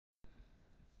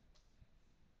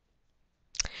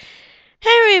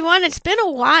everyone. It's been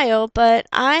a while, but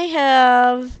I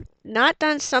have not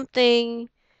done something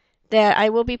that I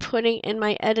will be putting in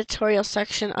my editorial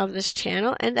section of this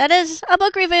channel, and that is a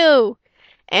book review.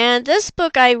 And this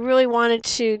book I really wanted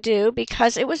to do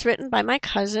because it was written by my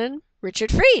cousin,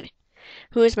 Richard Freed,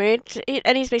 who is married to,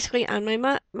 and he's basically on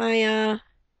my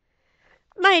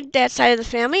dad's side of the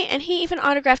family, and he even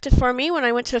autographed it for me when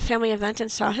I went to a family event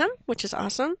and saw him, which is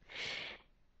awesome.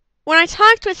 When I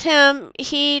talked with him,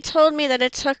 he told me that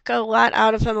it took a lot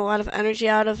out of him, a lot of energy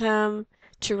out of him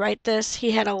to write this. He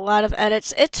had a lot of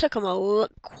edits. It took him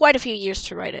quite a few years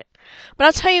to write it. But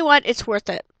I'll tell you what, it's worth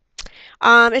it.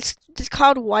 It's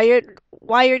called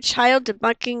Wired Child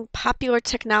Debunking Popular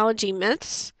Technology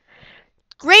Myths.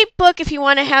 Great book if you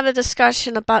want to have a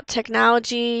discussion about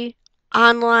technology,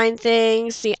 online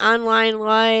things, the online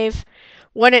life,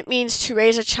 what it means to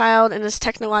raise a child in this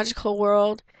technological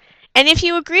world. And if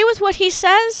you agree with what he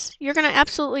says, you're going to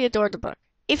absolutely adore the book.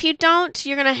 If you don't,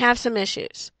 you're going to have some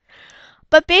issues.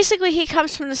 But basically, he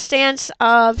comes from the stance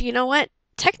of, you know what?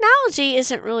 Technology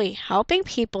isn't really helping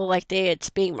people like it's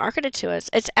being marketed to us.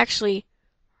 It's actually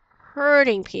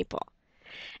hurting people.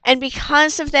 And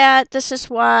because of that, this is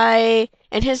why,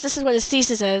 and this is what his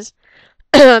thesis is,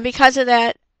 because of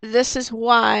that, this is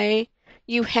why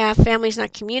you have families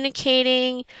not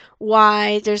communicating,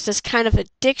 why there's this kind of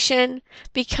addiction,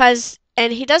 because,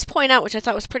 and he does point out, which I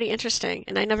thought was pretty interesting,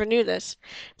 and I never knew this,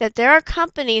 that there are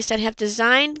companies that have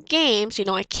designed games,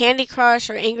 like Candy Crush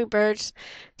or Angry Birds,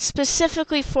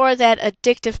 specifically for that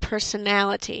addictive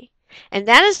personality. And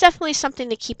that is definitely something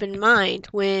to keep in mind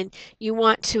when you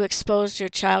want to expose your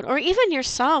child or even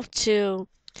yourself to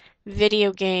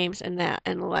video games and that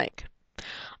and the like.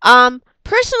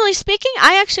 Personally speaking,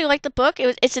 I actually like the book.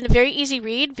 It's a very easy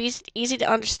read, easy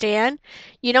to understand.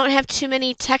 You don't have too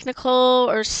many technical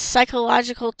or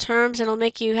psychological terms that'll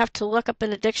make you have to look up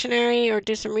in a dictionary or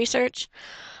do some research.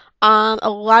 A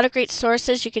lot of great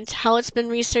sources. You can tell it's been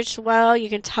researched well. You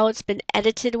can tell it's been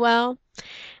edited well.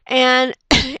 And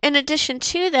in addition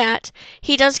to that,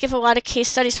 he does give a lot of case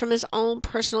studies from his own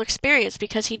personal experience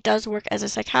because he does work as a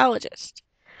psychologist.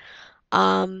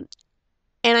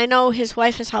 And I know his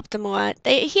wife has helped him a lot.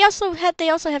 They also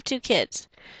have two kids.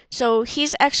 So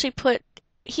he's actually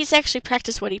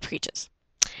practiced what he preaches.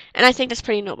 And I think that's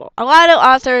pretty noble. A lot of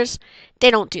authors, they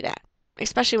don't do that,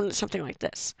 especially when it's something like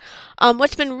this.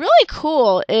 What's been really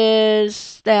cool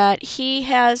is that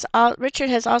Richard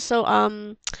has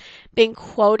also been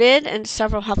quoted in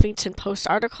several Huffington Post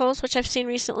articles, which I've seen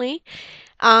recently.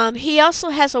 He also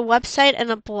has a website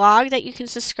and a blog that you can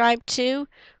subscribe to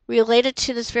related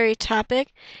to this very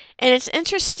topic. And it's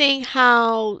interesting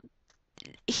how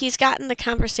he's gotten the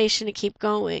conversation to keep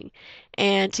going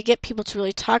and to get people to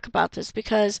really talk about this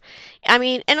because,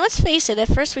 and let's face it, at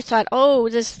first we thought, oh,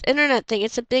 this internet thing,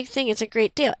 it's a big thing, it's a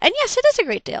great deal. And yes, it is a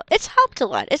great deal. It's helped a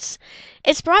lot. It's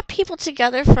brought people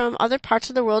together from other parts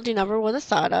of the world you never would have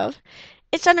thought of.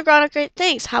 It's done a lot of great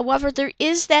things. However, there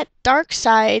is that dark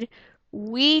side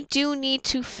we do need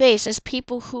to face as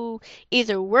people who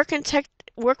either work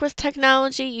with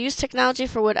technology, use technology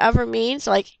for whatever means,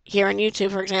 like here on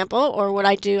YouTube, for example, or what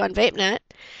I do on VapeNet.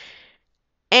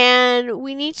 And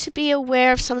we need to be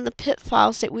aware of some of the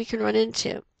pitfalls that we can run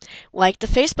into, like the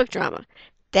Facebook drama.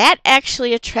 That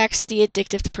actually attracts the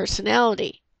addictive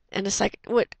personality and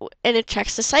and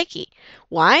attracts the psyche.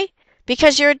 Why?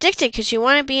 Because you're addicted, because you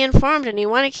want to be informed and you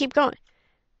want to keep going.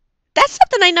 That's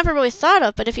something I never really thought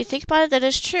of, but if you think about it, that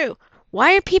is true.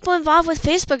 Why are people involved with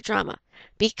Facebook drama?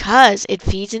 Because it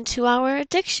feeds into our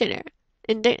dictionary.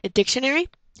 Dictionary?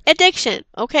 Addiction.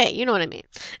 Okay, you know what I mean.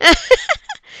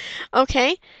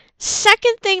 Okay.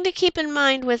 Second thing to keep in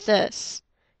mind with this,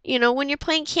 when you're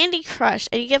playing Candy Crush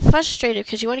and you get frustrated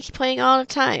because you want to keep playing all the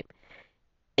time,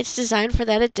 it's designed for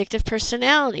that addictive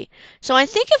personality. So I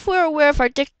think if we're aware of our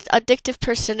addictive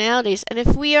personalities, and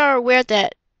if we are aware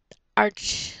that our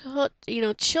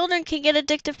children can get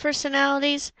addictive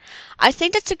personalities, I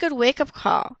think that's a good wake-up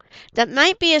call. That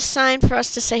might be a sign for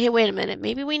us to say, hey, wait a minute,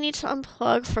 maybe we need to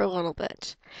unplug for a little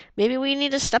bit. Maybe we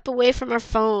need to step away from our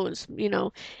phones,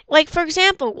 Like, for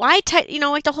example, like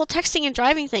the whole texting and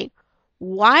driving thing.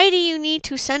 Why do you need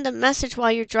to send a message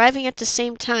while you're driving at the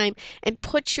same time and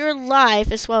put your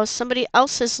life as well as somebody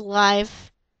else's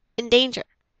life in danger?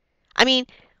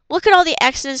 Look at all the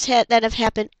accidents that have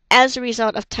happened as a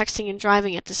result of texting and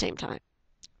driving at the same time.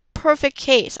 Perfect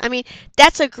case.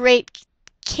 That's a great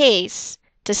case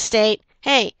to state,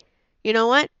 hey, you know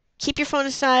what? Keep your phone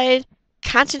aside,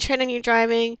 concentrate on your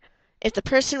driving. If the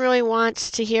person really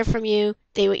wants to hear from you,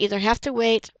 they will either have to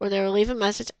wait or they will leave a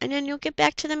message, and then you'll get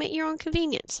back to them at your own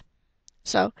convenience.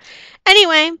 So,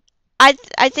 anyway,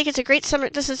 I think it's a great summer.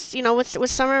 This is,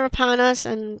 with summer upon us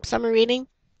and summer reading.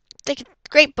 I think it's a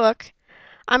great book.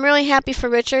 I'm really happy for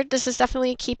Richard. This is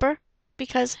definitely a keeper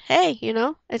because, hey,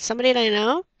 it's somebody that I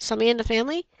know, somebody in the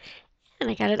family, and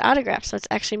I got it autographed, so it's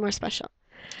actually more special.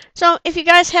 So if you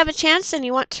guys have a chance and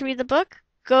you want to read the book,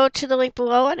 go to the link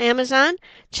below on Amazon.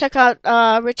 Check out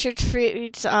Richard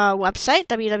Freed's website,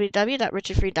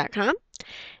 www.richardfreed.com.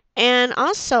 And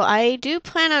also, I do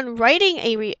plan on writing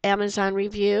a Amazon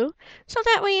review, so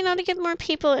that way, to get more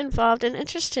people involved and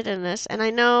interested in this. And I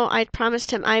know I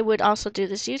promised him I would also do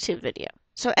this YouTube video.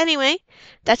 So anyway,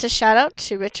 that's a shout out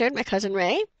to Richard, my cousin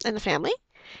Ray, and the family.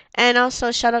 And also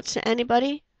a shout out to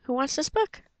anybody who wants this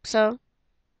book. So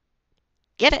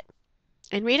get it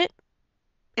and read it.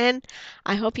 And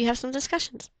I hope you have some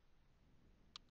discussions.